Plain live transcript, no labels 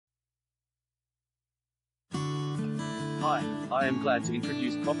Hi, I am glad to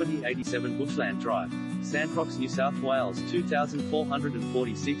introduce property 87 Bushland Drive, Sancrox, New South Wales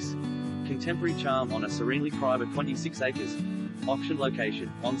 2446. Contemporary charm on a serenely private 26 acres. Auction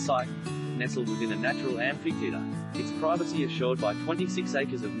location, on-site, nestled within a natural amphitheatre. Its privacy assured by 26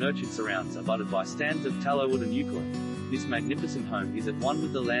 acres of nurtured surrounds abutted by stands of tallowood and eucalypt. This magnificent home is at one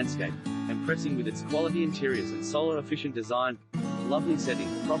with the landscape, impressing with its quality interiors and solar-efficient design. Lovely setting,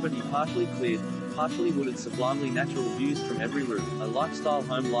 property partially cleared, partially wooded, sublimely natural views from every room. A lifestyle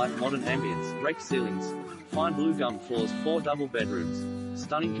home like modern ambience, raked ceilings, fine blue gum floors, 4 double bedrooms.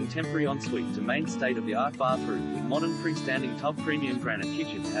 Stunning contemporary ensuite to main state-of-the-art bathroom with modern freestanding tub. Premium granite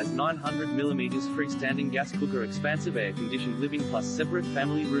kitchen has 900mm freestanding gas cooker. Expansive air-conditioned living plus separate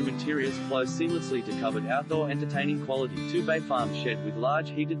family room. Interiors flow seamlessly to covered outdoor entertaining quality. 2-bay farm shed with large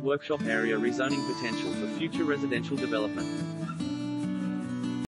heated workshop area. Rezoning potential for future residential development.